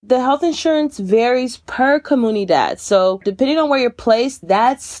The health insurance varies per comunidad. So depending on where you're placed,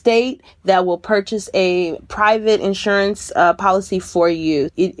 that state that will purchase a private insurance policy for you.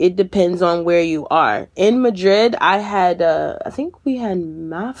 It depends on where you are. In Madrid, I think we had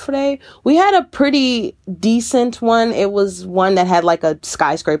Mafre. We had a pretty decent one. It was one that had like a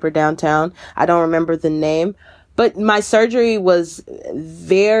skyscraper downtown. I don't remember the name. But my surgery was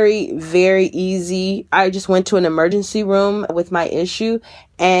very, very easy. I just went to an emergency room with my issue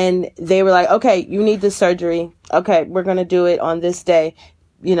and they were like, okay, you need this surgery. Okay, we're going to do it on this day.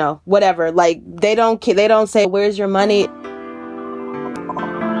 You know, whatever. Like they don't say, where's your money?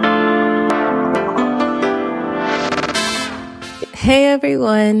 Hey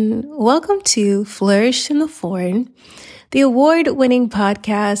everyone, welcome to Flourish in the Foreign, the award-winning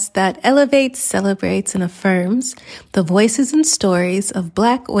podcast that elevates, celebrates, and affirms the voices and stories of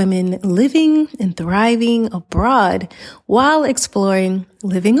Black women living and thriving abroad while exploring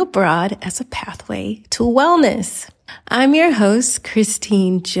living abroad as a pathway to wellness. I'm your host,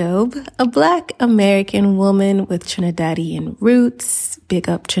 Christine Job, a Black American woman with Trinidadian roots, big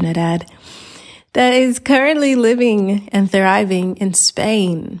up Trinidad, that is currently living and thriving in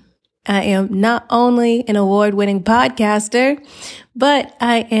Spain. I am not only an award-winning podcaster, but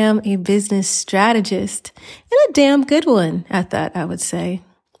I am a business strategist, and a damn good one at that, I would say.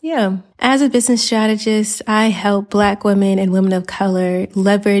 Yeah. As a business strategist, I help Black women and women of color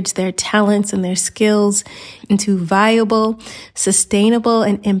leverage their talents and their skills into viable, sustainable,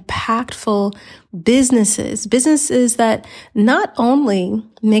 and impactful businesses that not only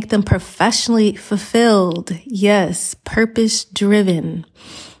make them professionally fulfilled, yes, purpose-driven,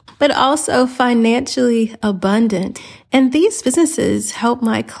 but also financially abundant. And these businesses help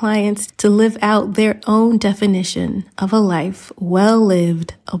my clients to live out their own definition of a life well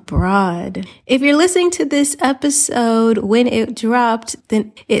lived abroad. If you're listening to this episode when it dropped,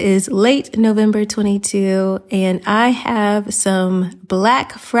 then it is late November 22, and I have some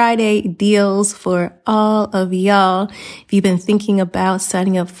Black Friday deals for all of y'all. If you've been thinking about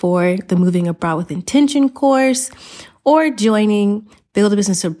signing up for the Moving Abroad with Intention course or joining Build a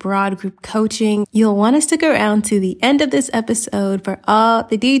Business Abroad group coaching, you'll want to stick around to the end of this episode for all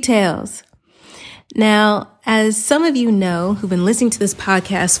the details. Now, as some of you know who've been listening to this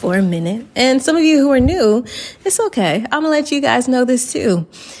podcast for a minute, and some of you who are new, it's okay. I'm going to let you guys know this too.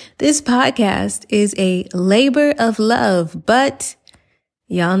 This podcast is a labor of love, but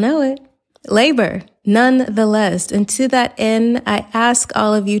y'all know it. Labor, nonetheless. And to that end, I ask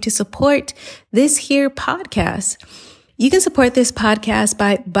all of you to support this here podcast. You can support this podcast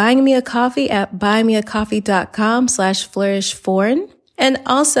by buying me a coffee at buymeacoffee.com/flourishforeign. And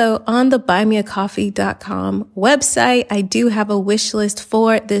also on the buymeacoffee.com website, I do have a wish list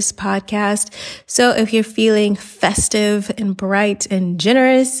for this podcast. So if you're feeling festive and bright and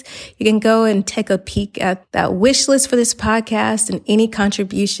generous, you can go and take a peek at that wish list for this podcast, and any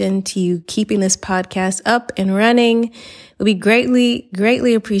contribution to you keeping this podcast up and running will be greatly,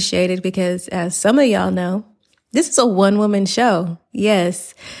 greatly appreciated, because as some of y'all know, this is a one-woman show.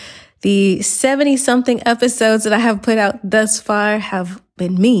 Yes, the 70-something episodes that I have put out thus far have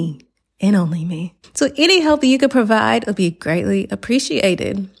been me and only me. So any help that you could provide would be greatly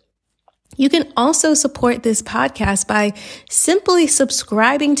appreciated. You can also support this podcast by simply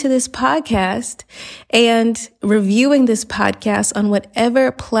subscribing to this podcast and reviewing this podcast on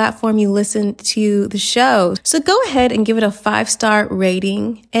whatever platform you listen to the show. So go ahead and give it a 5-star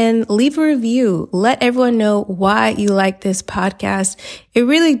rating and leave a review. Let everyone know why you like this podcast. It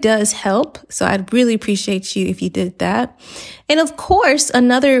really does help. So I'd really appreciate you if you did that. And of course,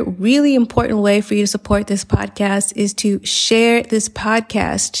 another really important way for you to support this podcast is to share this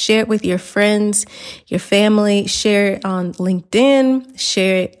podcast. Share it with your friends, your family, share it on LinkedIn,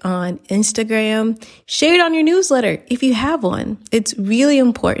 share it on Instagram, share it on your newsletter if you have one. It's really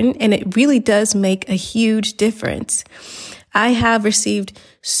important, and it really does make a huge difference. I have received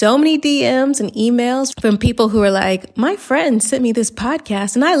so many DMs and emails from people who are like, my friend sent me this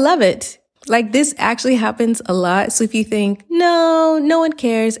podcast and I love it. Like, this actually happens a lot. So if you think, no one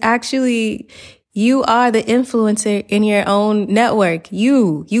cares, actually, you are the influencer in your own network.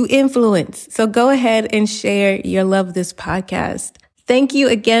 You influence. So go ahead and share your love of this podcast. Thank you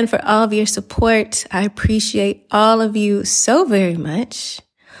again for all of your support. I appreciate all of you so very much.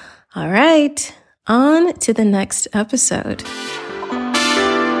 All right, on to the next episode.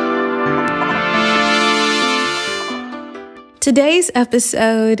 Today's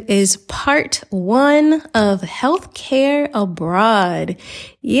episode is part 1 of Healthcare Abroad.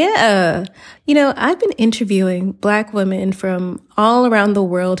 Yeah. I've been interviewing Black women from all around the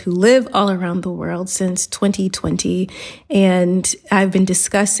world who live all around the world since 2020. And I've been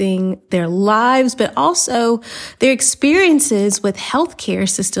discussing their lives, but also their experiences with healthcare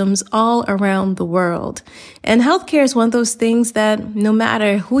systems all around the world. And healthcare is one of those things that no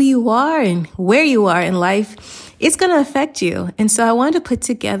matter who you are and where you are in life, it's going to affect you. And so I wanted to put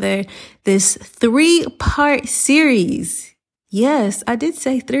together this 3-part series. Yes, I did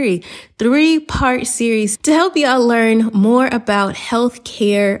say 3-part series to help y'all learn more about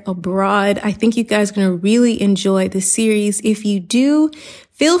healthcare abroad. I think you guys are going to really enjoy the series. If you do,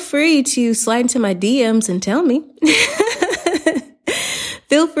 feel free to slide into my DMs and tell me.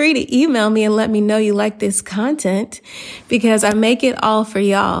 Feel free to email me and let me know you like this content because I make it all for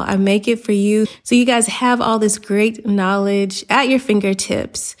y'all. I make it for you so you guys have all this great knowledge at your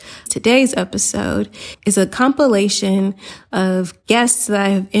fingertips. Today's episode is a compilation of guests that I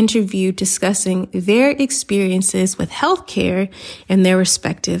have interviewed discussing their experiences with healthcare in their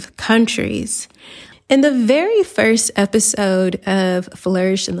respective countries. In the very first episode of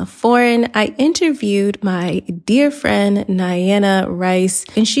Flourish in the Foreign, I interviewed my dear friend, Nayana Rice,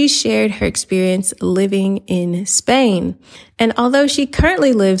 and she shared her experience living in Spain. And although she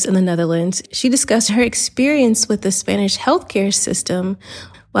currently lives in the Netherlands, she discussed her experience with the Spanish healthcare system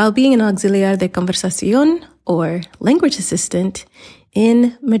while being an auxiliar de conversación, or language assistant,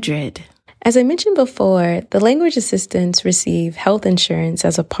 in Madrid. As I mentioned before, the language assistants receive health insurance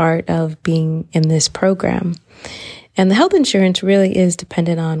as a part of being in this program. And the health insurance really is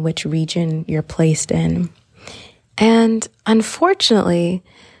dependent on which region you're placed in. And unfortunately,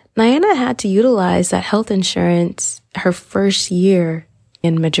 Nayana had to utilize that health insurance her first year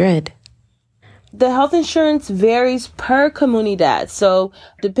in Madrid. The health insurance varies per comunidad. So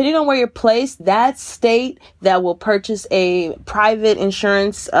depending on where you're placed, that state that will purchase a private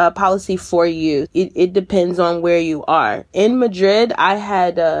insurance policy for you. It depends on where you are. In Madrid, I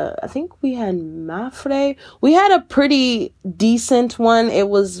had, I think we had Mafre. We had a pretty decent one. It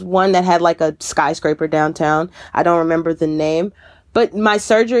was one that had like a skyscraper downtown. I don't remember the name. But my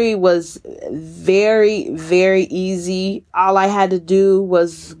surgery was very, very easy. All I had to do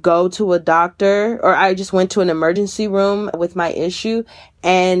was go to a doctor, or I just went to an emergency room with my issue,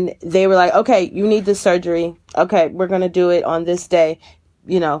 and they were like, okay, you need this surgery. Okay, we're going to do it on this day.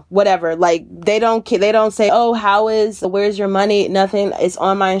 Whatever. Like, they don't say, oh, where's your money? Nothing. It's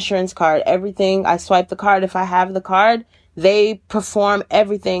on my insurance card. Everything. I swipe the card. If I have the card, they perform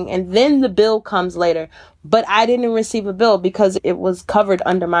everything, and then the bill comes later. But I didn't receive a bill because it was covered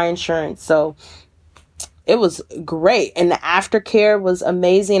under my insurance. So it was great. And the aftercare was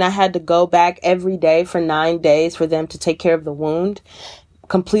amazing. I had to go back every day for 9 days for them to take care of the wound.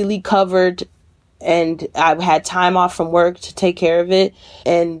 Completely covered. And I had time off from work to take care of it.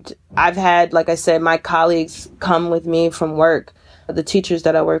 And I've had, like I said, my colleagues come with me from work, the teachers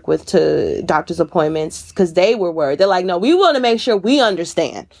that I work with, to doctor's appointments because they were worried. They're like, no, we want to make sure we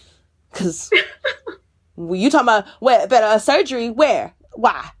understand. Because you talking about a surgery? Where?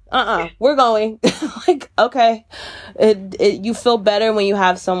 Why? We're going. Like, okay. You feel better when you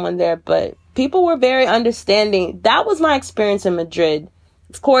have someone there, but people were very understanding. That was my experience in Madrid.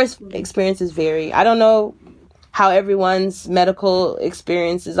 Of course, experiences vary. I don't know how everyone's medical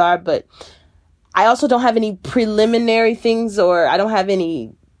experiences are, but I also don't have any preliminary things, or I don't have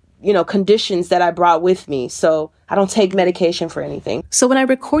any, conditions that I brought with me. So I don't take medication for anything. So when I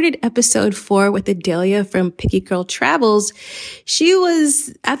recorded episode 4 with Adelia from Picky Girl Travels, she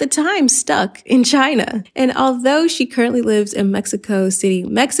was at the time stuck in China. And although she currently lives in Mexico City,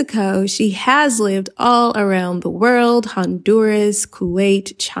 Mexico, she has lived all around the world: Honduras,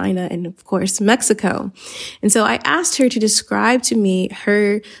 Kuwait, China, and of course, Mexico. And so I asked her to describe to me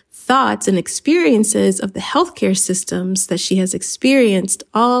her thoughts and experiences of the healthcare systems that she has experienced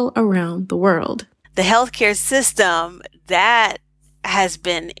all around the world. The healthcare system, that has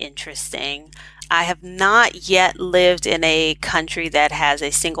been interesting. I have not yet lived in a country that has a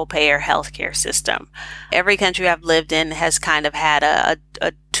single-payer healthcare system. Every country I've lived in has kind of had a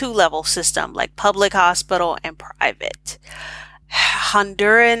two-level system, like public hospital and private.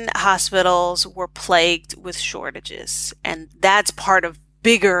 Honduran hospitals were plagued with shortages, and that's part of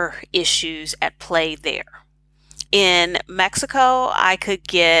bigger issues at play there. In Mexico, I could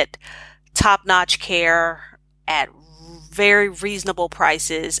get top-notch care at very reasonable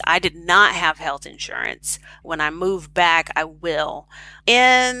prices. I did not have health insurance. When I move back, I will.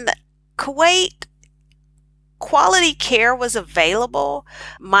 In Kuwait, quality care was available.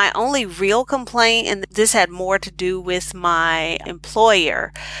 My only real complaint, and this had more to do with my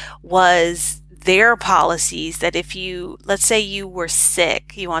employer, was their policies that if you, let's say you were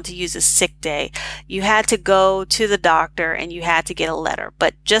sick, you want to use a sick day, you had to go to the doctor and you had to get a letter,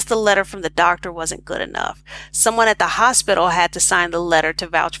 but just the letter from the doctor wasn't good enough. Someone at the hospital had to sign the letter to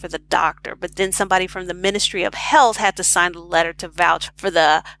vouch for the doctor, but then somebody from the Ministry of Health had to sign the letter to vouch for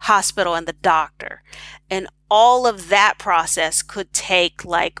the hospital and the doctor. And all of that process could take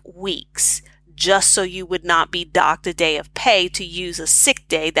like weeks, just so you would not be docked a day of pay to use a sick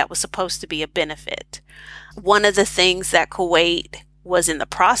day that was supposed to be a benefit. One of the things that Kuwait was in the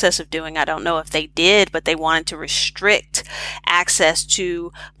process of doing, I don't know if they did, but they wanted to restrict access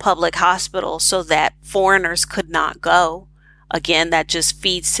to public hospitals so that foreigners could not go. Again, that just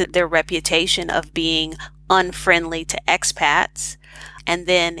feeds to their reputation of being unfriendly to expats. And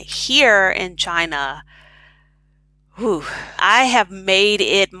then here in China, I have made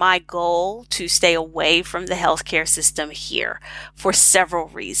it my goal to stay away from the healthcare system here for several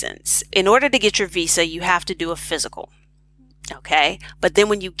reasons. In order to get your visa, you have to do a physical. Okay. But then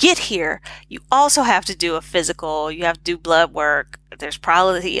when you get here, you also have to do a physical. You have to do blood work. There's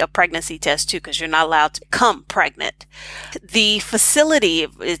probably a pregnancy test too, because you're not allowed to become pregnant. The facility,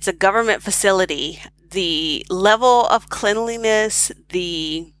 it's a government facility. The level of cleanliness,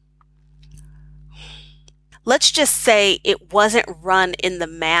 let's just say it wasn't run in the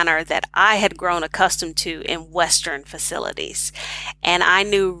manner that I had grown accustomed to in Western facilities. And I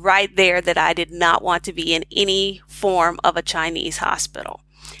knew right there that I did not want to be in any form of a Chinese hospital.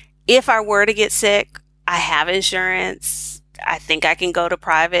 If I were to get sick, I have insurance. I think I can go to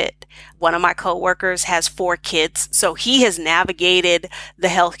private. One of my coworkers has 4 kids, so he has navigated the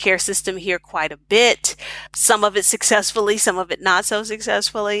healthcare system here quite a bit. Some of it successfully, some of it not so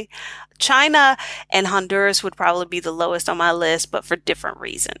successfully. China and Honduras would probably be the lowest on my list, but for different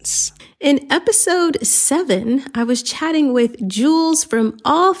reasons. In episode 7, I was chatting with Jules from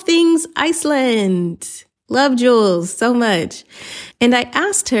All Things Iceland. Love Jules so much. And I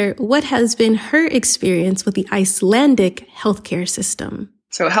asked her what has been her experience with the Icelandic healthcare system.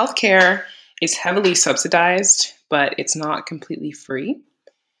 So healthcare is heavily subsidized, but it's not completely free.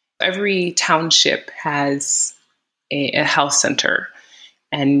 Every township has a health center.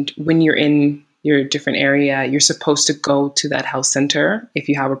 And when you're in your different area, you're supposed to go to that health center if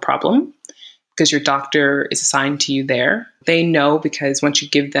you have a problem, because your doctor is assigned to you there. They know because once you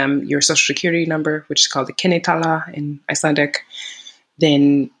give them your social security number, which is called the kennitala in Icelandic,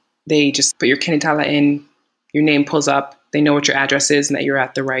 then they just put your kennitala in, your name pulls up, they know what your address is and that you're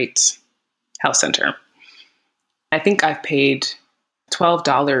at the right health center. I think I've paid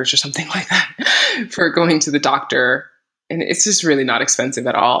 $12 or something like that for going to the doctor. And it's just really not expensive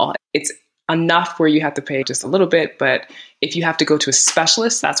at all. It's enough where you have to pay just a little bit, but if you have to go to a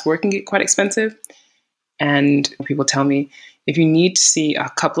specialist, that's where it can get quite expensive. And people tell me, if you need to see a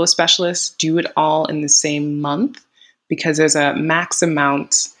couple of specialists, do it all in the same month, because there's a max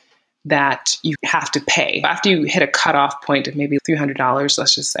amount that you have to pay. After you hit a cutoff point of maybe $300,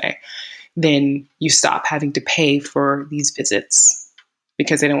 let's just say, then you stop having to pay for these visits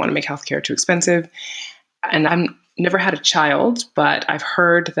because they don't want to make healthcare too expensive. And I've never had a child, but I've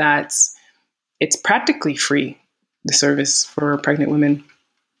heard that it's practically free, the service for pregnant women,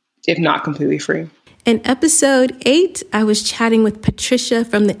 if not completely free. In episode 8, I was chatting with Patricia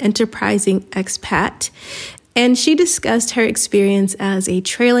from the Enterprising Expat, and she discussed her experience as a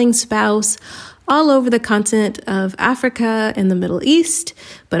trailing spouse all over the continent of Africa and the Middle East,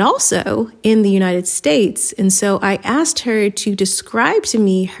 but also in the United States. And so I asked her to describe to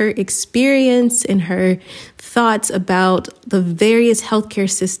me her experience and her thoughts about the various healthcare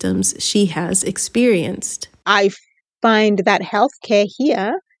systems she has experienced. I find that healthcare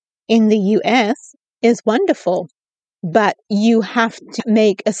here in the US is wonderful, but you have to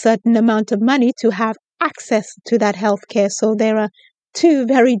make a certain amount of money to have access to that healthcare. So there are 2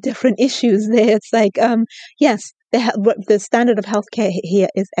 very different issues there. It's like, yes, the standard of healthcare here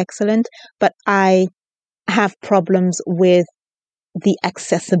is excellent, but I have problems with the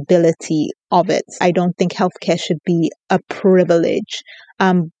accessibility of it. I don't think healthcare should be a privilege.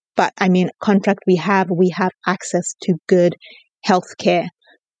 But I mean, contract we have access to good healthcare.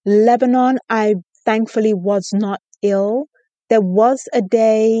 Lebanon, I thankfully was not ill. There was a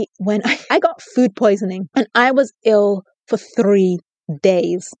day when I got food poisoning and I was ill for 3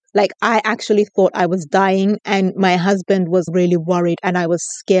 days. Like, I actually thought I was dying, and my husband was really worried and I was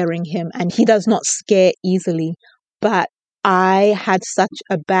scaring him, and he does not scare easily. But I had such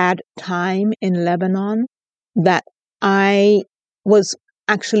a bad time in Lebanon that I was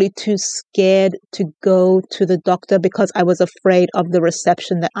actually too scared to go to the doctor because I was afraid of the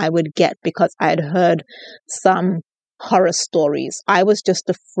reception that I would get, because I had heard some horror stories. I was just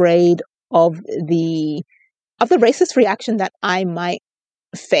afraid of the racist reaction that I might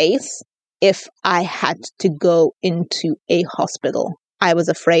face if I had to go into a hospital. I was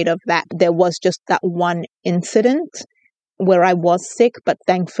afraid of that. There was just that one incident where I was sick, but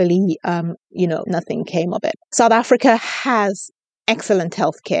thankfully, nothing came of it. South Africa has excellent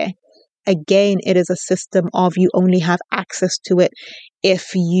healthcare. Again, it is a system of you only have access to it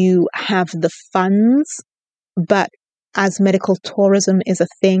if you have the funds. But as medical tourism is a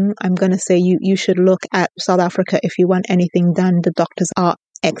thing, I'm going to say you should look at South Africa if you want anything done. The doctors are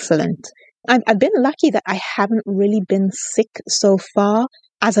excellent. I've been lucky that I haven't really been sick so far.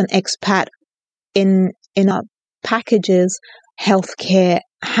 As an expat in our packages, healthcare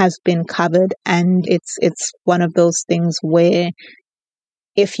has been covered, and it's one of those things where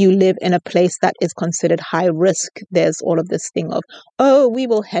if you live in a place that is considered high risk, there's all of this thing of, oh, we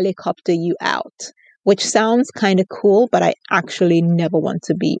will helicopter you out, which sounds kind of cool, but I actually never want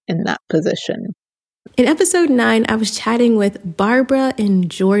to be in that position. In episode 9, I was chatting with Barbara in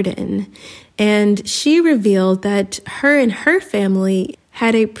Jordan, and she revealed that her and her family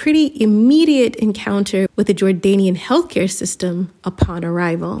had a pretty immediate encounter with the Jordanian healthcare system upon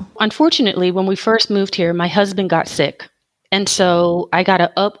arrival. Unfortunately, when we first moved here, my husband got sick. And so I got an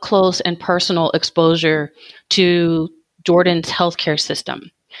up close and personal exposure to Jordan's healthcare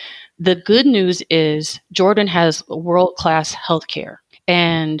system. The good news is Jordan has world-class healthcare.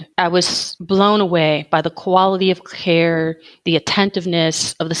 And I was blown away by the quality of care, the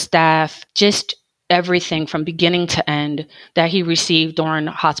attentiveness of the staff, just everything from beginning to end that he received during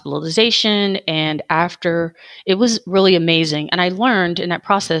hospitalization and after. It was really amazing. And I learned in that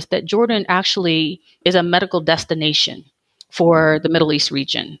process that Jordan actually is a medical destination for the Middle East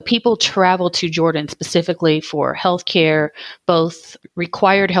region. People travel to Jordan specifically for healthcare, both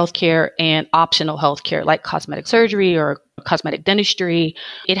required healthcare and optional healthcare, like cosmetic surgery or cosmetic dentistry.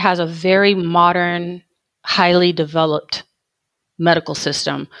 It has a very modern, highly developed medical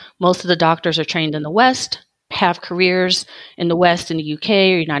system. Most of the doctors are trained in the West, have careers in the West, in the UK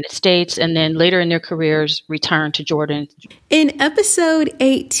or United States, and then later in their careers return to Jordan. In episode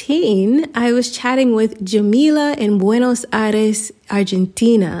 18, I was chatting with Jamila in Buenos Aires,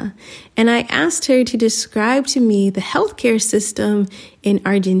 Argentina, and I asked her to describe to me the healthcare system in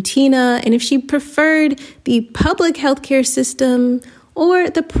Argentina and if she preferred the public healthcare system or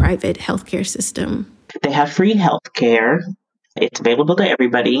the private healthcare system. They have free healthcare. It's available to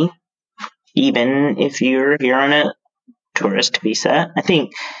everybody, even if you're here on a tourist visa. I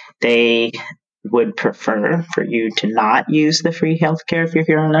think they would prefer for you to not use the free healthcare if you're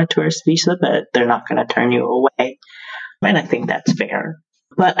here on a tourist visa, but they're not going to turn you away. And I think that's fair.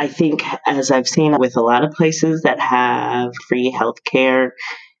 But I think, as I've seen with a lot of places that have free healthcare,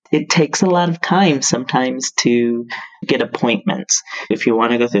 it takes a lot of time sometimes to get appointments. If you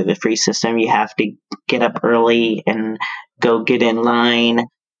want to go through the free system, you have to get up early and go get in line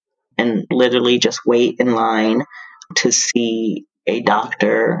and literally just wait in line to see a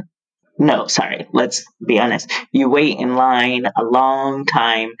doctor. No, sorry, let's be honest. You wait in line a long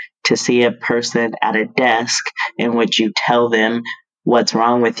time to see a person at a desk in which you tell them what's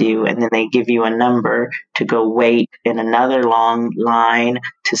wrong with you, and then they give you a number to go wait in another long line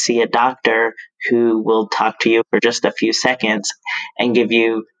to see a doctor who will talk to you for just a few seconds and give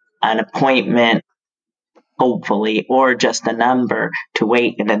you an appointment, hopefully, or just a number to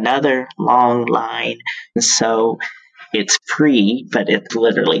wait in another long line. So it's free, but it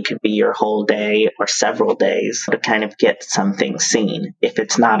literally could be your whole day or several days to kind of get something seen if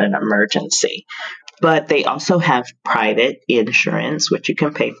it's not an emergency. But they also have private insurance, which you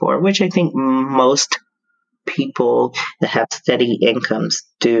can pay for, which I think most people that have steady incomes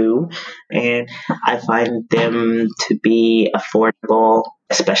do. And I find them to be affordable,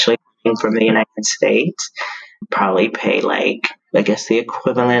 especially from the United States. Probably pay the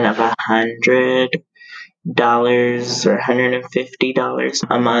equivalent of $100 or $150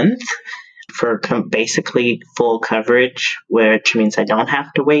 a month for basically full coverage, which means I don't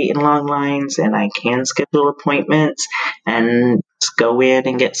have to wait in long lines and I can schedule appointments and just go in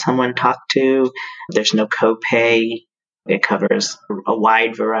and get someone talked to. There's no copay. It covers a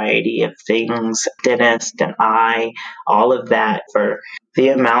wide variety of things, dentist and eye, all of that for the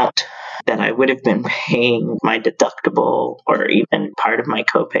amount that I would have been paying my deductible or even part of my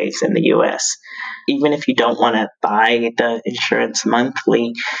copays in the US. Even if you don't want to buy the insurance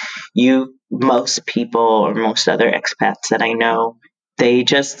monthly, most people or most other expats that I know, they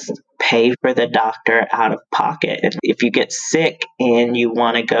just pay for the doctor out of pocket. And if you get sick and you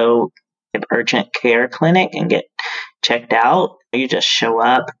want to go to an urgent care clinic and get checked out, you just show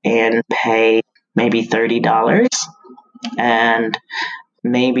up and pay maybe $30 and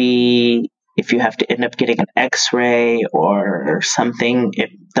maybe if you have to end up getting an x-ray or something,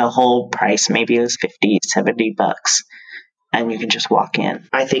 if the whole price maybe is $50-$70 and you can just walk in.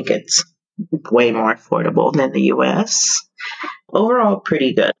 I think it's way more affordable than the US. Overall,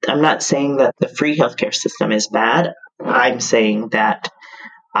 pretty good. I'm not saying that the free healthcare system is bad. I'm saying that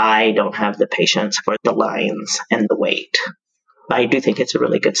I don't have the patience for the lines and the wait. I do think it's a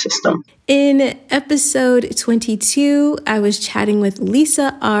really good system. In episode 22, I was chatting with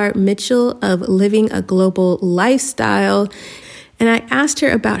Lisa R. Mitchell of Living a Global Lifestyle, and I asked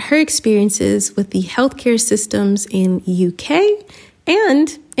her about her experiences with the healthcare systems in UK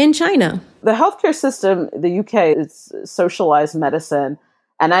and in China. The healthcare system, the UK, is socialized medicine,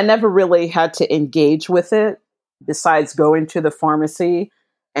 and I never really had to engage with it besides going to the pharmacy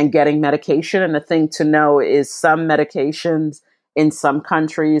and getting medication. And the thing to know is some medications in some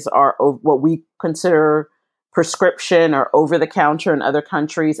countries are what we consider prescription or over the counter in other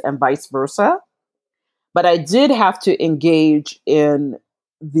countries, and vice versa. But I did have to engage in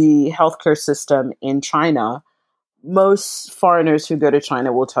the healthcare system in China. Most foreigners who go to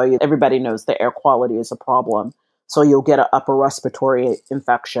China will tell you everybody knows the air quality is a problem. So you'll get an upper respiratory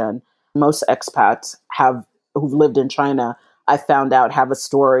infection. Most expats who've lived in China, I found out, have a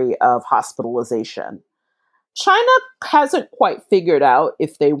story of hospitalization. China hasn't quite figured out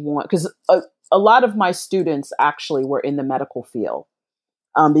if they want, because a lot of my students actually were in the medical field,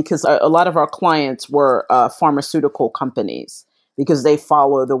 because a lot of our clients were pharmaceutical companies because they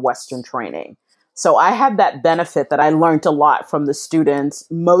follow the Western training. So I had that benefit that I learned a lot from the students.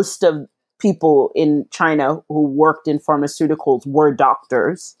 Most of people in China who worked in pharmaceuticals were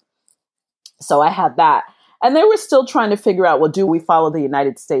doctors. So I had that. And they were still trying to figure out, well, do we follow the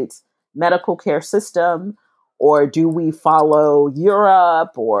United States medical care system? Or do we follow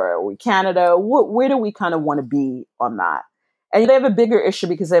Europe or Canada? Where do we kind of want to be on that? And they have a bigger issue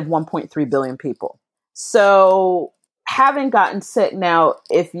because they have 1.3 billion people. So having gotten sick now,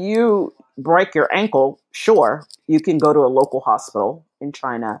 if you break your ankle, sure, you can go to a local hospital in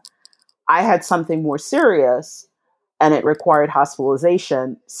China. I had something more serious and it required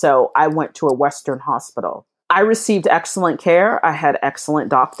hospitalization. So I went to a Western hospital. I received excellent care. I had excellent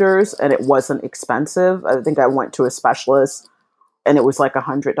doctors and it wasn't expensive. I think I went to a specialist and it was like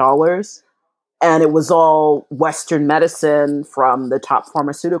 $100. And it was all Western medicine from the top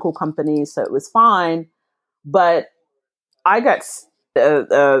pharmaceutical companies. So it was fine. But I got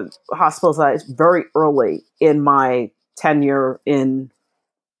hospitalized very early in my tenure in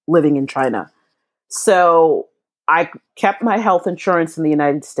living in China. So I kept my health insurance in the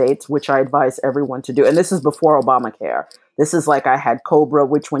United States, which I advise everyone to do. And this is before Obamacare. This is like I had COBRA,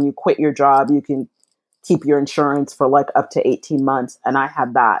 which when you quit your job, you can keep your insurance for like up to 18 months. And I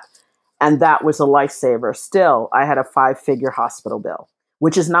had that. And that was a lifesaver. Still, I had a 5-figure hospital bill,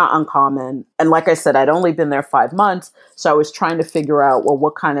 which is not uncommon. And like I said, I'd only been there 5 months. So I was trying to figure out, well,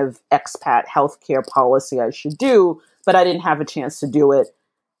 what kind of expat healthcare policy I should do, but I didn't have a chance to do it.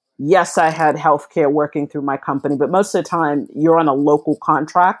 Yes, I had healthcare working through my company, but most of the time you're on a local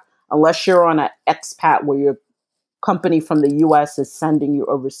contract, unless you're on an expat where your company from the US is sending you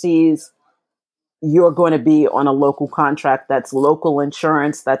overseas. You're going to be on a local contract. That's local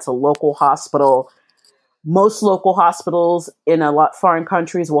insurance. That's a local hospital. Most local hospitals in a lot foreign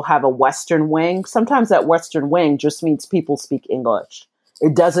countries will have a Western wing. Sometimes that Western wing just means people speak English.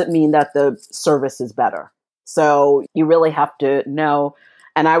 It doesn't mean that the service is better. So you really have to know.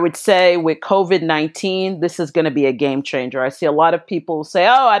 And I would say with COVID-19, this is going to be a game changer. I see a lot of people say,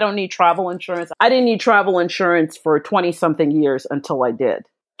 oh, I don't need travel insurance. I didn't need travel insurance for 20-something years until I did.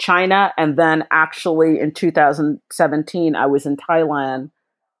 China. And then actually in 2017, I was in Thailand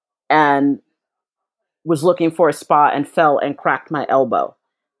and was looking for a spot and fell and cracked my elbow.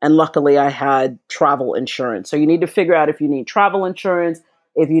 And luckily I had travel insurance. So you need to figure out if you need travel insurance,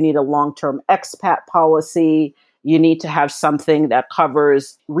 if you need a long-term expat policy. You need to have something that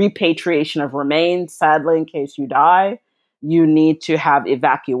covers repatriation of remains, sadly, in case you die. You need to have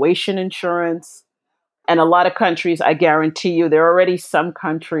evacuation insurance. And a lot of countries, I guarantee you, there are already some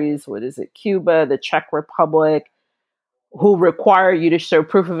countries, Cuba, the Czech Republic, who require you to show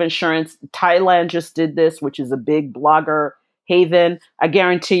proof of insurance. Thailand just did this, which is a big blogger haven. I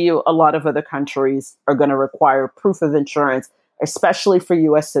guarantee you a lot of other countries are going to require proof of insurance, especially for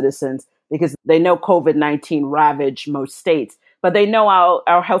U.S. citizens, because they know COVID-19 ravaged most states, but they know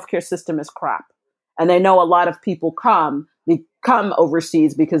our healthcare system is crap. And they know a lot of people come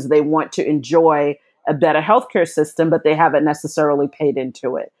overseas because they want to enjoy a better healthcare system, but they haven't necessarily paid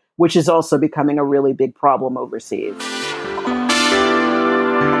into it, which is also becoming a really big problem overseas.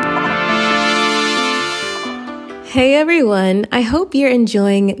 Hey everyone, I hope you're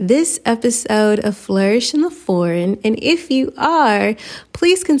enjoying this episode of Flourish in the Foreign. And if you are,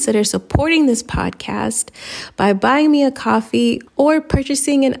 please consider supporting this podcast by buying me a coffee or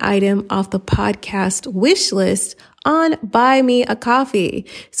purchasing an item off the podcast wish list on Buy Me a Coffee.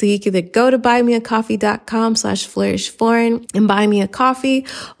 So you can either go to buymeacoffee.com/flourishforeign and buy me a coffee,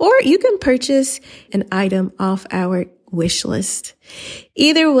 or you can purchase an item off our wish list.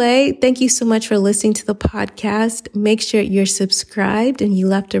 Either way, thank you so much for listening to the podcast. Make sure you're subscribed and you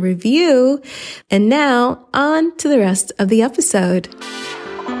left a review. And now on to the rest of the episode.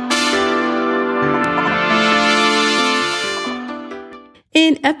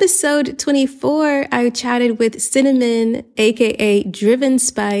 In episode 24, I chatted with Cinnamon, aka Driven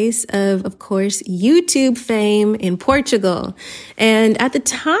Spice of course, YouTube fame in Portugal. And at the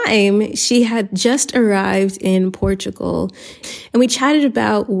time, she had just arrived in Portugal. And we chatted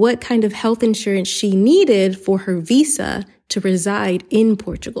about what kind of health insurance she needed for her visa to reside in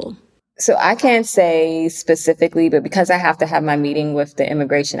Portugal. So I can't say specifically, but because I have to have my meeting with the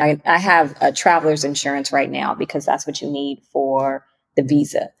immigration, I have a traveler's insurance right now because that's what you need for the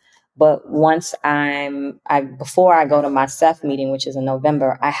visa. But once before I go to my CEF meeting, which is in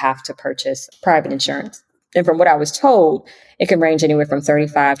November, I have to purchase private insurance. And from what I was told, it can range anywhere from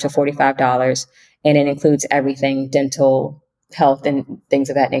 $35 to $45. And it includes everything, dental, health, and things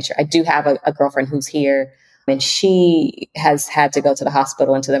of that nature. I do have a girlfriend who's here, and she has had to go to the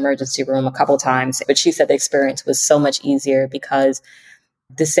hospital into the emergency room a couple times. But she said the experience was so much easier because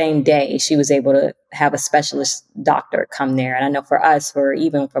the same day she was able to have a specialist doctor come there. And I know for us,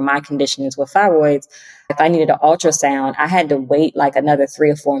 even for my conditions with thyroids, if I needed an ultrasound, I had to wait like another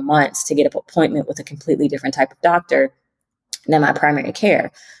 3 or 4 months to get an appointment with a completely different type of doctor than my primary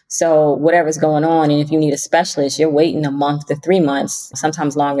care. So whatever's going on, and if you need a specialist, you're waiting a month to 3 months,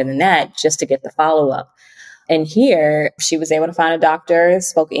 sometimes longer than that, just to get the follow-up. And here she was able to find a doctor,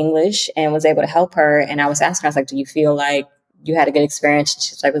 spoke English, and was able to help her. And I was asking her, I was like, do you feel like you had a good experience?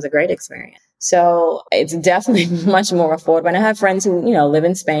 She's like, it was a great experience. So it's definitely much more affordable. And I have friends who, live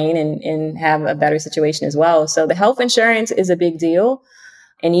in Spain and have a better situation as well. So the health insurance is a big deal.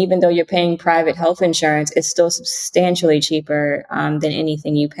 And even though you're paying private health insurance, it's still substantially cheaper than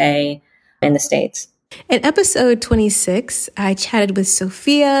anything you pay in the States. In episode 26, I chatted with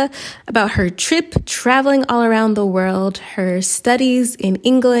Sophia about her trip traveling all around the world, her studies in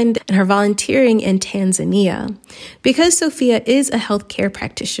England, and her volunteering in Tanzania. Because Sophia is a healthcare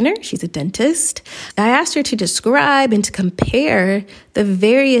practitioner, she's a dentist, I asked her to describe and to compare the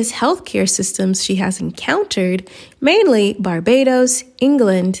various healthcare systems she has encountered, mainly Barbados,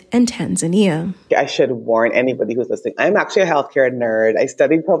 England, and Tanzania. I should warn anybody who's listening. I'm actually a healthcare nerd. I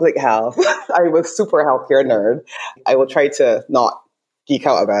studied public health. I'm a super healthcare nerd. I will try to not geek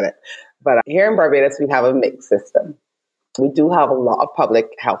out about it. But here in Barbados, we have a mixed system. We do have a lot of public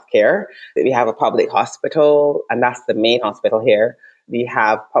healthcare. We have a public hospital, and that's the main hospital here. We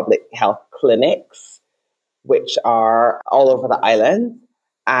have public health clinics, which are all over the island.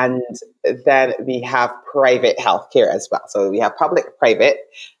 And then we have private healthcare as well. So we have public, private.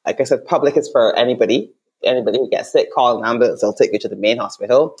 Like I said, public is for anybody who gets sick, call an ambulance, they'll take you to the main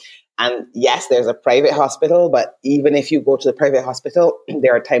hospital. And yes, there's a private hospital, but even if you go to the private hospital,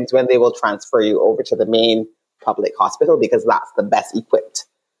 there are times when they will transfer you over to the main public hospital because that's the best equipped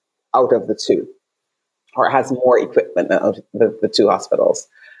out of the two, or it has more equipment than out of the two hospitals.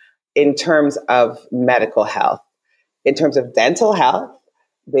 In terms of medical health, in terms of dental health,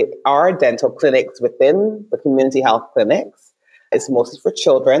 there are dental clinics within the community health clinics. It's mostly for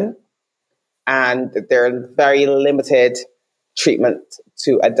children, and there are very limited treatment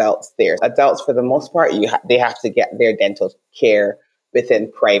to adults there. Adults, for the most part, they have to get their dental care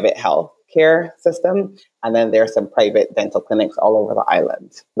within private health care system, and then there are some private dental clinics all over the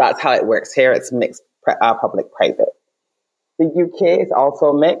island. That's how it works here. It's mixed public-private. The UK is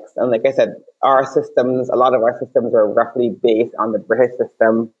also mixed, and like I said, a lot of our systems are roughly based on the British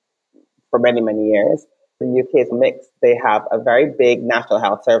system for many, many years. The UK is mixed. They have a very big National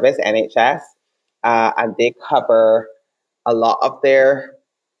Health Service, NHS, and they cover a lot of their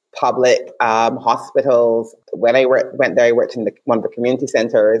public hospitals. When I went there, I worked in one of the community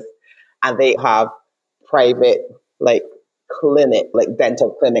centers, and they have private dental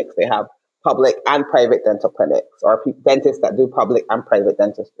clinics. They have public and private dental clinics, or dentists that do public and private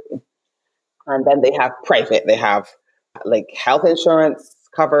dentistry. And then they have private. They have health insurance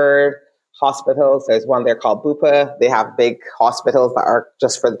covered hospitals. There's one there called Bupa. They have big hospitals that are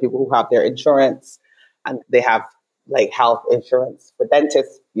just for the people who have their insurance. And they have health insurance for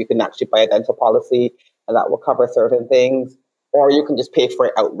dentists. You can actually buy a dental policy and that will cover certain things. or you can just pay for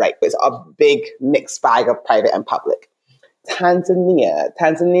it outright. It's a big mixed bag of private and public.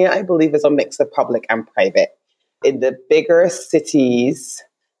 Tanzania, I believe, is a mix of public and private. In the bigger cities,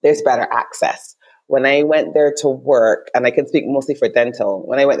 there's better access. When I went there to work, and I can speak mostly for dental,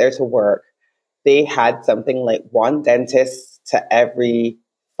 when I went there to work, they had something like one dentist to every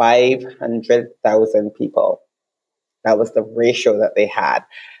 500,000 people. That was the ratio that they had.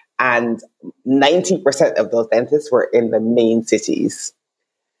 And 90% of those dentists were in the main cities.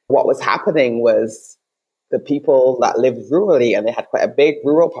 What was happening was the people that lived rurally, and they had quite a big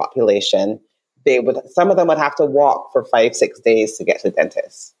rural population, some of them would have to walk for 5-6 days to get to the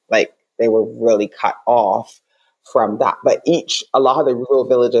dentist. Like, they were really cut off from that. But a lot of the rural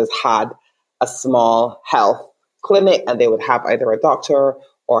villages had a small health clinic, and they would have either a doctor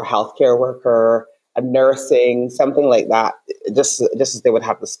or a healthcare worker, a nursing, something like that, just as they would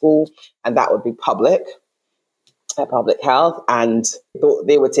have the school, and that would be public health, and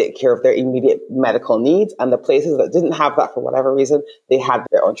they would take care of their immediate medical needs. And the places that didn't have that, for whatever reason, they had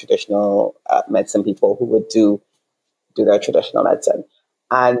their own traditional medicine people who would do their traditional medicine.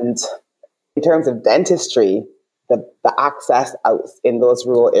 And in terms of dentistry, the access out in those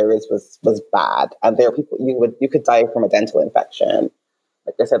rural areas was bad, and there are people you could die from a dental infection.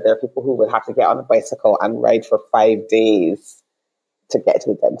 Like I said, there are people who would have to get on a bicycle and ride for 5 days to get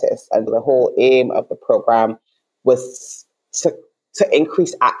to the dentist. And the whole aim of the program was to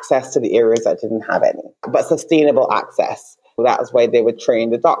increase access to the areas that didn't have any, but sustainable access. That was why they would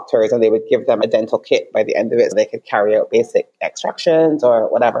train the doctors, and they would give them a dental kit by the end of it so they could carry out basic extractions or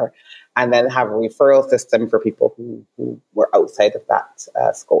whatever, and then have a referral system for people who were outside of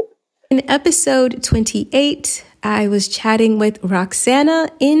that scope. In episode 28, I was chatting with Roxana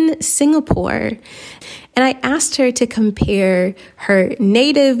in Singapore, and I asked her to compare her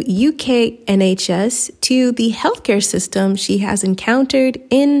native UK NHS to the healthcare system she has encountered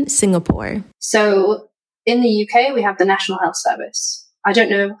in Singapore. So in the UK, we have the National Health Service. I don't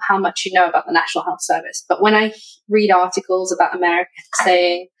know how much you know about the National Health Service, but when I read articles about Americans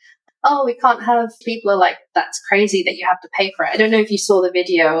saying, oh, we can't have people are like, that's crazy that you have to pay for it. I don't know if you saw the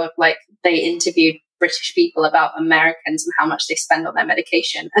video of like they interviewed British people about Americans and how much they spend on their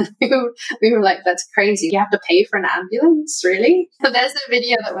medication. And we were like, that's crazy. You have to pay for an ambulance, really? But there's a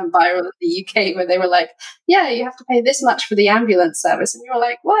video that went viral in the UK where they were like, yeah, you have to pay this much for the ambulance service. And you were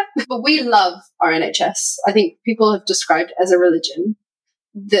like, what? But we love our NHS. I think people have described it as a religion.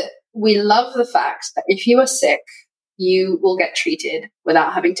 That we love the fact that if you are sick, you will get treated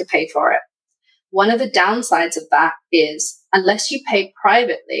without having to pay for it. One of the downsides of that is unless you pay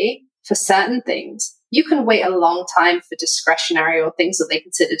privately for certain things, you can wait a long time for discretionary or things that they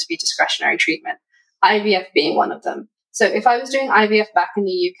consider to be discretionary treatment, IVF being one of them. So if I was doing IVF back in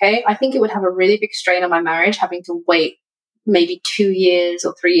the UK, I think it would have a really big strain on my marriage having to wait maybe 2 years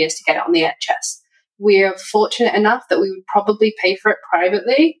or 3 years to get it on the NHS. We're fortunate enough that we would probably pay for it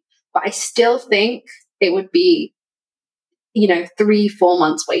privately, but I still think it would be 3-4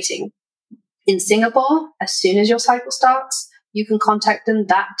 months waiting. In Singapore, as soon as your cycle starts, you can contact them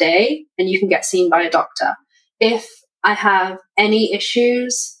that day and you can get seen by a doctor. If I have any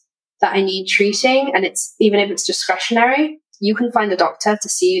issues that I need treating, and even if it's discretionary, you can find a doctor to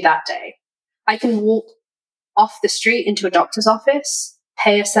see you that day. I can walk off the street into a doctor's office,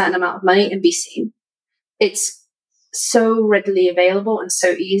 pay a certain amount of money and be seen. It's so readily available and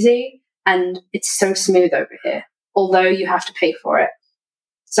so easy, and it's so smooth over here, although you have to pay for it.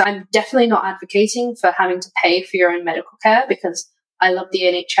 So I'm definitely not advocating for having to pay for your own medical care, because I love the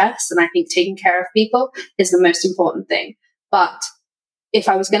NHS and I think taking care of people is the most important thing. But if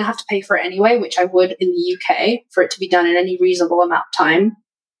I was going to have to pay for it anyway, which I would in the UK, for it to be done in any reasonable amount of time,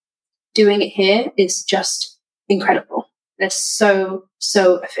 doing it here is just incredible. They're so,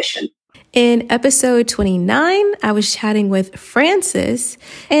 so efficient. In episode 29, I was chatting with Frances,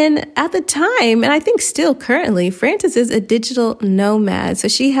 and at the time, and I think still currently, Frances is a digital nomad. So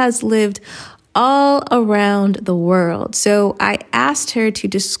she has lived all around the world. So I asked her to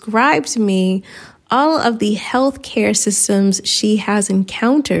describe to me all of the healthcare systems she has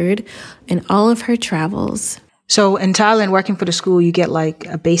encountered in all of her travels. So in Thailand, working for the school, you get like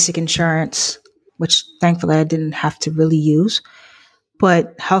a basic insurance, which thankfully I didn't have to really use.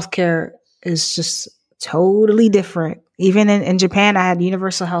 But healthcare is just totally different. Even in Japan, I had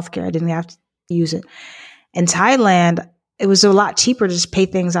universal healthcare. I didn't have to use it. In Thailand, it was a lot cheaper to just pay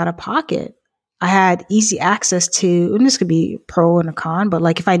things out of pocket. I had easy access to, and this could be a pro and a con, but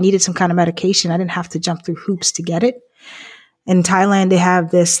like if I needed some kind of medication, I didn't have to jump through hoops to get it. In Thailand, they have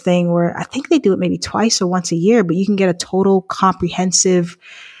this thing where I think they do it maybe twice or once a year, but you can get a total comprehensive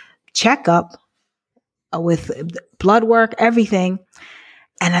checkup with blood work, everything.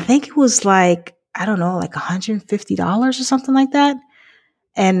 And I think it was like, I don't know, like $150 or something like that.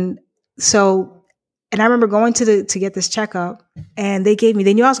 And so, and I remember going to get this checkup, and they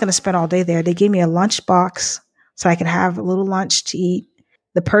knew I was going to spend all day there. They gave me a lunch box so I could have a little lunch to eat.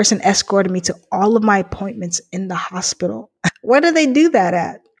 The person escorted me to all of my appointments in the hospital. Where do they do that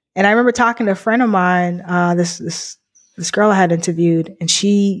at? And I remember talking to a friend of mine, this girl I had interviewed, and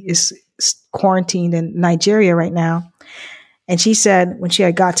she is quarantined in Nigeria right now. And she said when she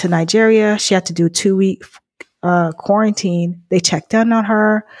had got to Nigeria, she had to do a 2-week quarantine. They checked in on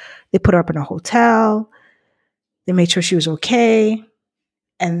her. They put her up in a hotel. They made sure she was okay.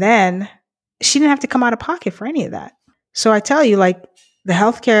 And then she didn't have to come out of pocket for any of that. So I tell you, like, the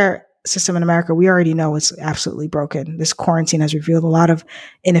healthcare system in America, we already know it's absolutely broken. This quarantine has revealed a lot of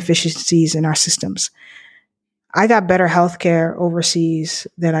inefficiencies in our systems. I got better healthcare overseas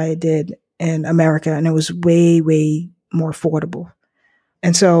than I did in America, and it was way, way more affordable.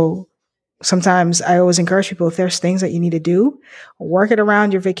 And so sometimes I always encourage people, if there's things that you need to do, work it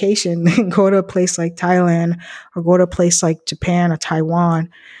around your vacation and go to a place like Thailand or go to a place like Japan or Taiwan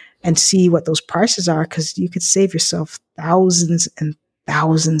and see what those prices are, because you could save yourself thousands and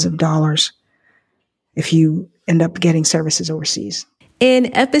thousands of dollars if you end up getting services overseas.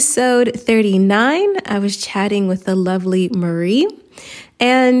 In episode 39, I was chatting with the lovely Marie,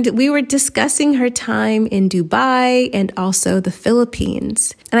 and we were discussing her time in Dubai and also the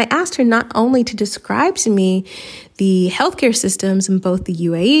Philippines. And I asked her not only to describe to me the healthcare systems in both the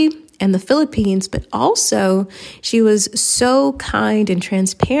UAE and the Philippines, but also she was so kind and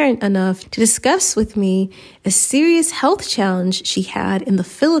transparent enough to discuss with me a serious health challenge she had in the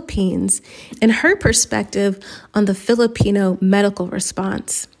Philippines and her perspective on the Filipino medical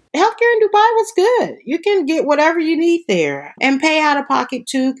response. Healthcare in Dubai was good. You can get whatever you need there and pay out of pocket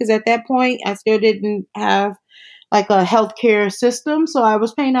too, because at that point I still didn't have like a healthcare system. So I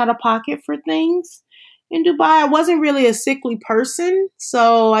was paying out of pocket for things. In Dubai, I wasn't really a sickly person,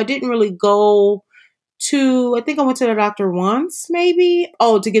 so I didn't really go I think I went to the doctor once, maybe.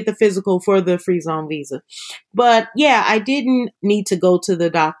 To get the physical for the free zone visa. But yeah, I didn't need to go to the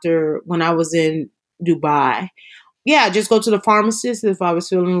doctor when I was in Dubai. Yeah, just go to the pharmacist if I was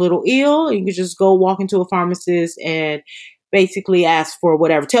feeling a little ill. You could just go walk into a pharmacist and basically ask for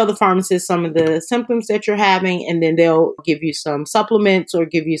whatever. Tell the pharmacist some of the symptoms that you're having, and then they'll give you some supplements or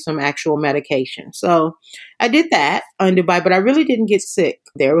give you some actual medication. So I did that in Dubai, but I really didn't get sick.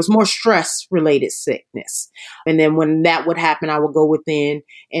 There was more stress-related sickness. And then when that would happen, I would go within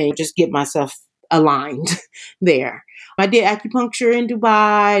and just get myself aligned there. I did acupuncture in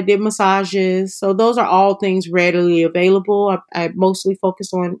Dubai, I did massages. So those are all things readily available. I mostly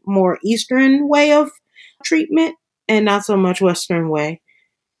focus on more Eastern way of treatment and not so much Western way.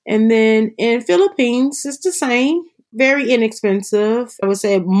 And then in Philippines, it's the same. Very inexpensive. I would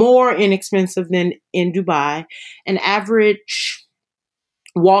say more inexpensive than in Dubai. An average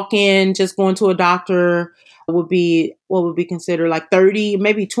walk-in, just going to a doctor would be what would be considered like 30,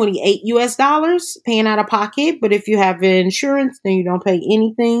 maybe 28 US dollars paying out of pocket. But if you have insurance, then you don't pay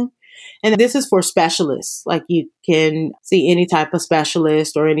anything. And this is for specialists. Like you can see any type of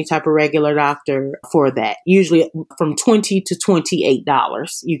specialist or any type of regular doctor for that. Usually from $20 to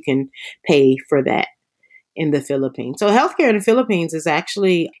 $28 you can pay for that in the Philippines. So healthcare in the Philippines is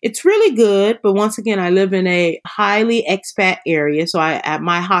actually, it's really good. But once again, I live in a highly expat area. So at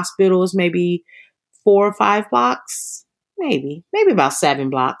my hospital is maybe 4 or 5 blocks, maybe about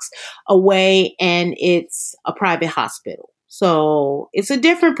 7 blocks away. And it's a private hospital. So it's a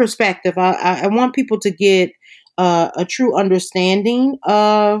different perspective. I want people to get a true understanding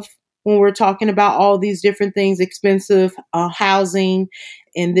of when we're talking about all these different things, expensive housing,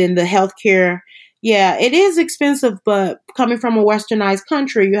 and then the healthcare. Yeah, it is expensive, but coming from a westernized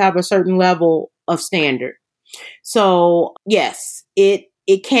country, you have a certain level of standard. So yes, it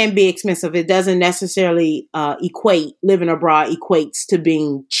can be expensive. It doesn't necessarily living abroad equates to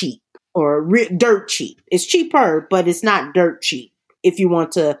being cheap. Or dirt cheap. It's cheaper, but it's not dirt cheap if you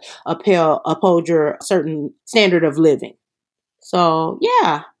want to uphold your certain standard of living. So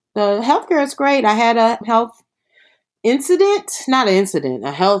yeah, the healthcare is great. I had a health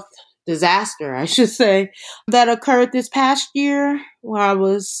a health disaster, I should say, that occurred this past year where I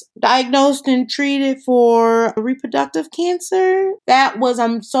was diagnosed and treated for reproductive cancer.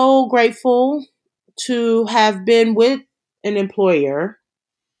 I'm so grateful to have been with an employer,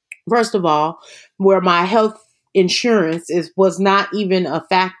 first of all, where my health insurance was not even a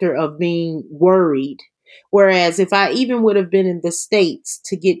factor of being worried. Whereas if I even would have been in the States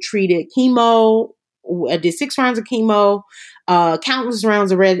to get treated chemo, I did 6 rounds of chemo, countless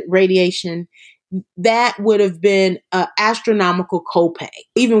rounds of radiation, that would have been an astronomical copay,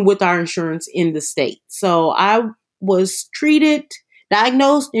 even with our insurance in the state. So I was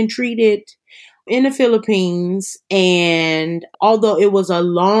diagnosed and treated in the Philippines. And although it was a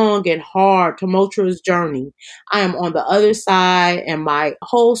long and hard, tumultuous journey, I am on the other side, and my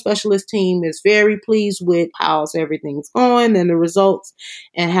whole specialist team is very pleased with how everything's going and the results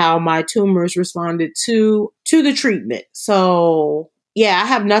and how my tumors responded to the treatment. So yeah, I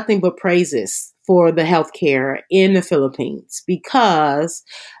have nothing but praises for the healthcare in the Philippines, because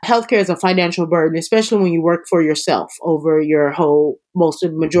healthcare is a financial burden, especially when you work for yourself over your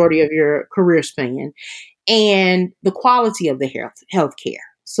majority of your career span, and the quality of the healthcare.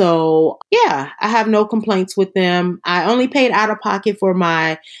 So yeah, I have no complaints with them. I only paid out of pocket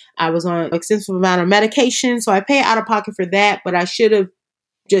I was on an extensive amount of medication, so I paid out of pocket for that, but I should have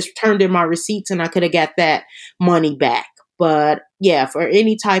just turned in my receipts and I could have got that money back. But yeah, for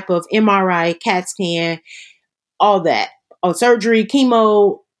any type of MRI, CAT scan, all that, surgery,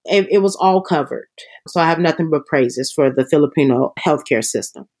 chemo, it was all covered. So I have nothing but praises for the Filipino healthcare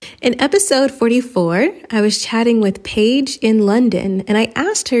system. In episode 44, I was chatting with Paige in London, and I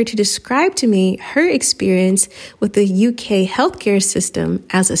asked her to describe to me her experience with the UK healthcare system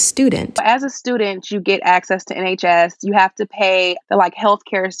as a student. As a student, you get access to NHS. You have to pay the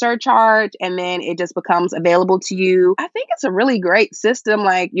healthcare surcharge, and then it just becomes available to you. I think it's a really great system.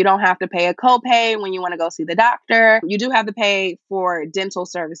 You don't have to pay a copay when you want to go see the doctor. You do have to pay for dental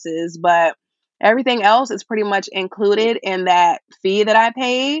services, but everything else is pretty much included in that fee that I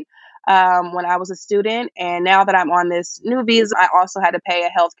paid when I was a student. And now that I'm on this new visa, I also had to pay a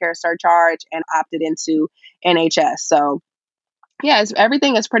healthcare surcharge and opted into NHS. So yeah,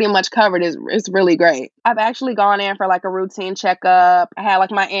 everything is pretty much covered. It's really great. I've actually gone in for a routine checkup. I had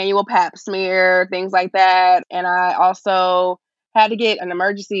my annual pap smear, things like that. And I also had to get an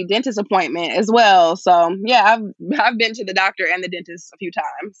emergency dentist appointment as well. So yeah, I've been to the doctor and the dentist a few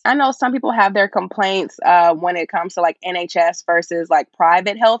times. I know some people have their complaints when it comes to NHS versus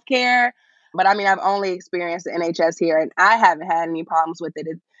private healthcare. But I mean, I've only experienced the NHS here, and I haven't had any problems with it.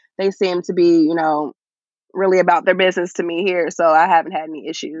 They seem to be, really about their business to me here. So I haven't had any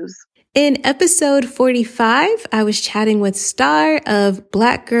issues. In episode 45, I was chatting with Star of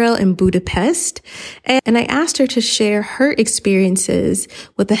Black Girl in Budapest, and I asked her to share her experiences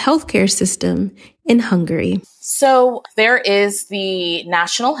with the healthcare system in Hungary. So there is the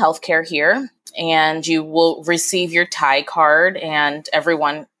national healthcare here, and you will receive your Thai card, and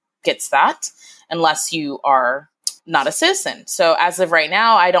everyone gets that unless you are not a citizen. So as of right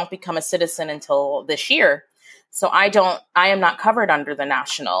now, I don't become a citizen until this year. So I am not covered under the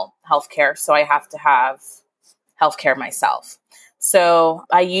national healthcare. So I have to have healthcare myself. So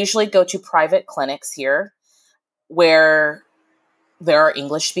I usually go to private clinics here where there are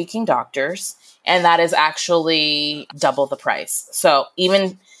English speaking doctors, and that is actually double the price. So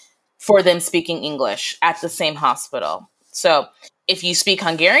even for them speaking English at the same hospital. So if you speak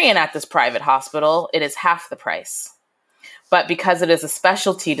Hungarian at this private hospital, it is half the price. But because it is a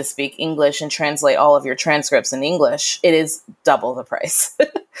specialty to speak English and translate all of your transcripts in English, it is double the price.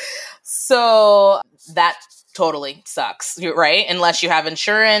 So that totally sucks, right? Unless you have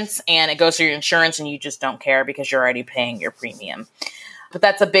insurance and it goes through your insurance and you just don't care because you're already paying your premium. But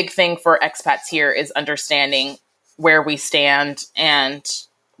that's a big thing for expats here, is understanding where we stand and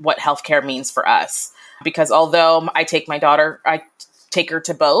what healthcare means for us. Because although I take her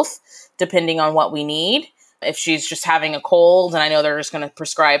to both, depending on what we need. If she's just having a cold and I know they're just going to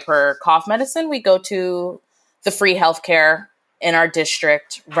prescribe her cough medicine, we go to the free healthcare in our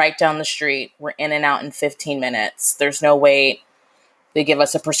district right down the street. We're in and out in 15 minutes. There's no wait. They give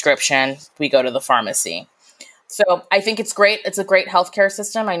us a prescription. We go to the pharmacy. So I think it's great. It's a great healthcare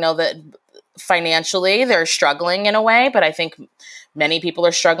system. I know that financially they're struggling in a way, but I think many people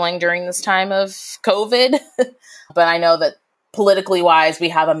are struggling during this time of COVID. But I know that politically wise, we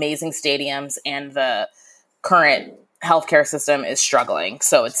have amazing stadiums, and the current healthcare system is struggling.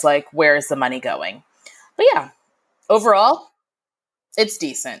 So it's where's the money going? But yeah, overall, it's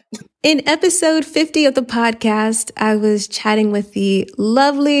decent. In episode 50 of the podcast, I was chatting with the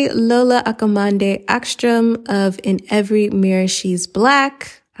lovely Lola Akamande Akstrom of In Every Mirror She's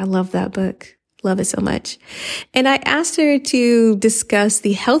Black. I love that book. Love it so much. And I asked her to discuss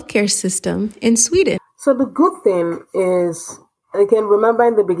the healthcare system in Sweden. So the good thing is, again, remember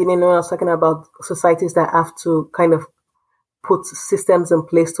in the beginning when I was talking about societies that have to kind of put systems in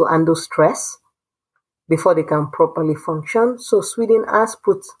place to handle stress before they can properly function. So Sweden has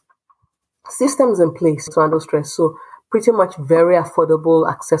put systems in place to handle stress. So pretty much very affordable,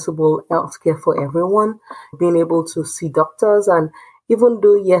 accessible healthcare for everyone, being able to see doctors. And even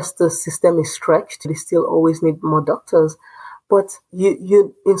though, yes, the system is stretched, they still always need more doctors. But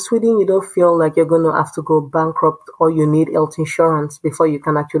you in Sweden, you don't feel like you're going to have to go bankrupt or you need health insurance before you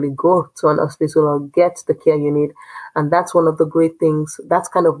can actually go to an hospital or get the care you need. And that's one of the great things. That's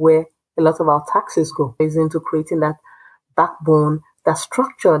kind of where a lot of our taxes go, is into creating that backbone, that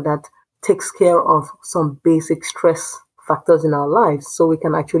structure that takes care of some basic stress factors in our lives so we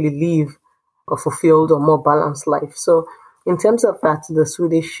can actually live a fulfilled or more balanced life. So in terms of that, the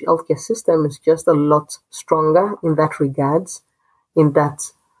Swedish healthcare system is just a lot stronger in that regards, in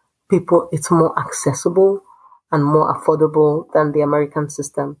that it's more accessible and more affordable than the American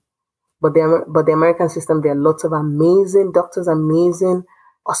system. But the American system, there are lots of amazing doctors, amazing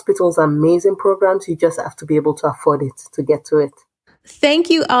hospitals, amazing programs. You just have to be able to afford it to get to it. Thank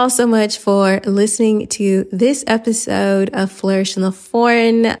you all so much for listening to this episode of Flourish in the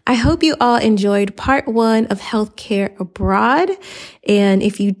Foreign. I hope you all enjoyed part 1 of Healthcare Abroad. And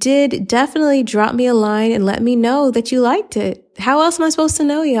if you did, definitely drop me a line and let me know that you liked it. How else am I supposed to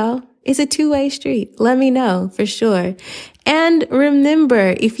know, y'all? It's a two-way street. Let me know for sure. And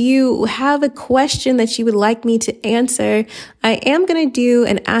remember, if you have a question that you would like me to answer, I am going to do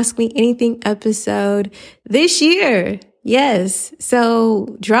an Ask Me Anything episode this year. Yes.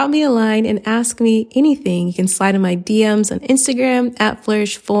 So drop me a line and ask me anything. You can slide in my DMs on Instagram at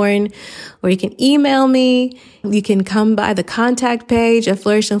flourishforeign, or you can email me. You can come by the contact page at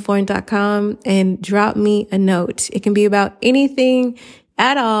flourishinforeign.com and drop me a note. It can be about anything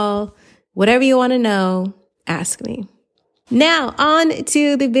at all. Whatever you want to know, ask me. Now on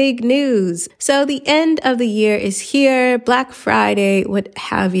to the big news. So the end of the year is here. Black Friday, what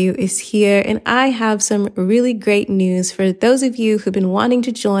have you, is here. And I have some really great news for those of you who've been wanting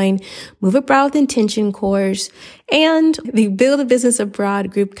to join Move Abroad with Intention course and the Build a Business Abroad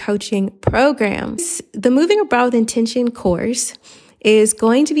group coaching program. The Moving Abroad with Intention course is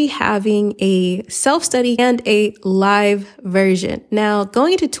going to be having a self-study and a live version. Now,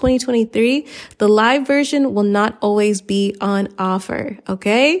 going into 2023, the live version will not always be on offer,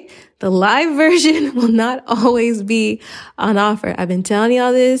 okay? The live version will not always be on offer. I've been telling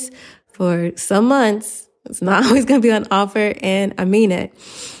y'all this for some months. It's not always going to be on offer, and I mean it.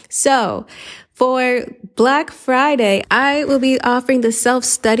 So, for Black Friday, I will be offering the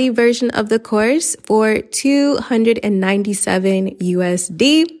self-study version of the course for $297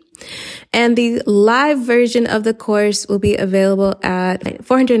 USD. And the live version of the course will be available at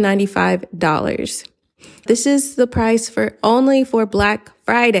 $495. This is the price only for Black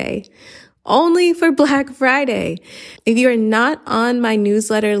Friday. Only for Black Friday. If you're not on my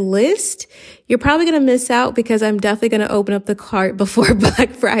newsletter list, you're probably going to miss out because I'm definitely going to open up the cart before Black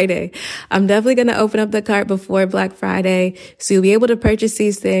Friday. I'm definitely going to open up the cart before Black Friday, so you'll be able to purchase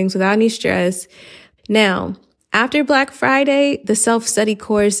these things without any stress. Now, after Black Friday, the self-study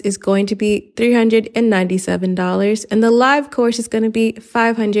course is going to be $397, and the live course is going to be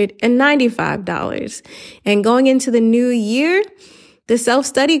 $595. And going into the new year, the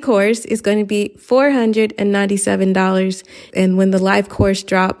self-study course is going to be $497. And when the live course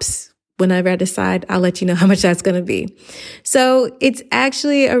drops, whenever I decide, I'll let you know how much that's going to be. So it's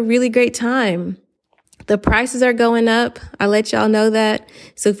actually a really great time. The prices are going up. I'll let y'all know that.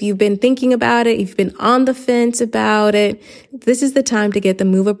 So if you've been thinking about it, if you've been on the fence about it, this is the time to get the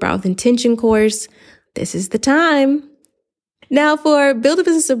Move Abroad with Intention course. This is the time. Now for Build a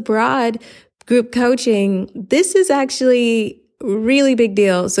Business Abroad group coaching, this is actually really big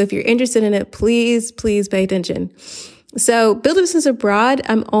deal. So if you're interested in it, please pay attention. So Build a Business Abroad,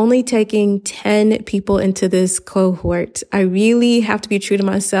 I'm only taking 10 people into this cohort. I really have to be true to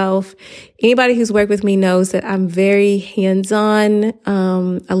myself. Anybody who's worked with me knows that I'm very hands-on.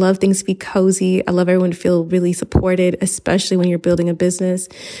 I love things to be cozy. I love everyone to feel really supported, especially when you're building a business.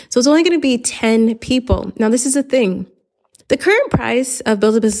 So it's only going to be 10 people. Now, this is the thing. The current price of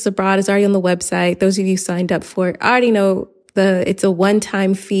Build a Business Abroad is already on the website. Those of you signed up for it already know it's a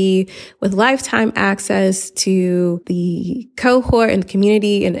one-time fee with lifetime access to the cohort and the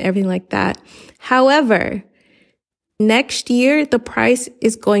community and everything like that. However, next year, the price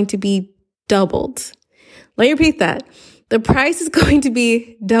is going to be doubled. Let me repeat that. The price is going to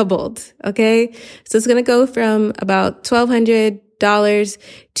be doubled. Okay. So it's going to go from about $1,200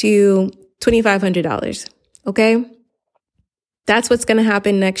 to $2,500. Okay. That's what's going to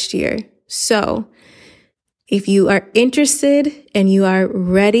happen next year. So if you are interested and you are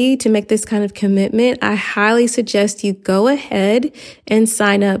ready to make this kind of commitment, I highly suggest you go ahead and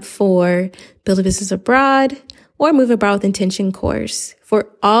sign up for Build a Business Abroad or Move Abroad with Intention course. For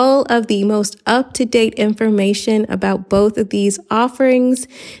all of the most up-to-date information about both of these offerings,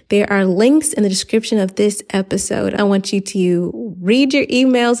 there are links in the description of this episode. I want you to read your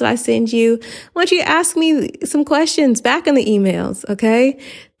emails that I send you. I want you to ask me some questions back in the emails, okay?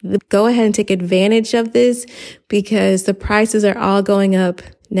 Go ahead and take advantage of this because the prices are all going up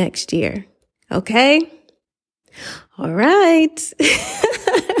next year, okay? All right.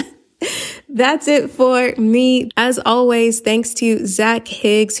 That's it for me. As always, thanks to Zach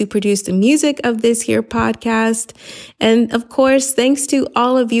Higgs, who produced the music of this here podcast. And of course, thanks to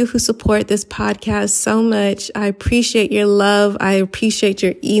all of you who support this podcast so much. I appreciate your love. I appreciate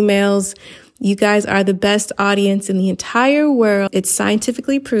your emails. You guys are the best audience in the entire world. It's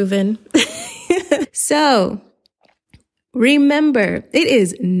scientifically proven. So remember, it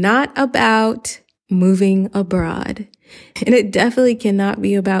is not about moving abroad. And it definitely cannot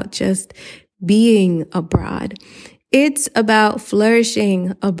be about just being abroad. It's about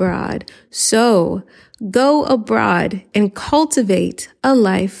flourishing abroad. So go abroad and cultivate a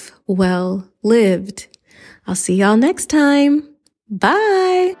life well lived. I'll see y'all next time.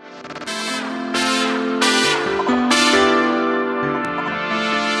 Bye.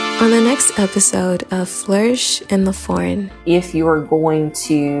 On the next episode of Flourish in the Foreign. If you are going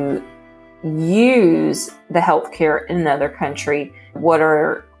to use the healthcare in another country, what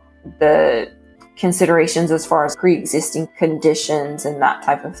are the considerations as far as pre-existing conditions and that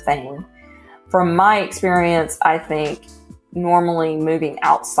type of thing? From my experience, I think normally moving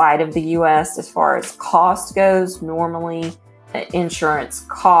outside of the US as far as cost goes, normally insurance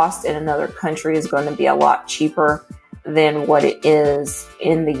cost in another country is going to be a lot cheaper than what it is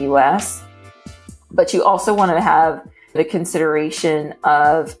in the US. But you also want to have the consideration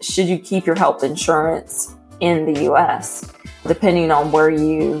of, should you keep your health insurance in the US? Depending on where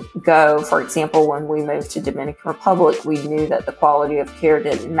you go. For example, when we moved to Dominican Republic, we knew that the quality of care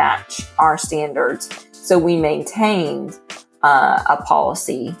didn't match our standards. So we maintained a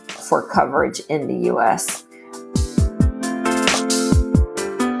policy for coverage in the US.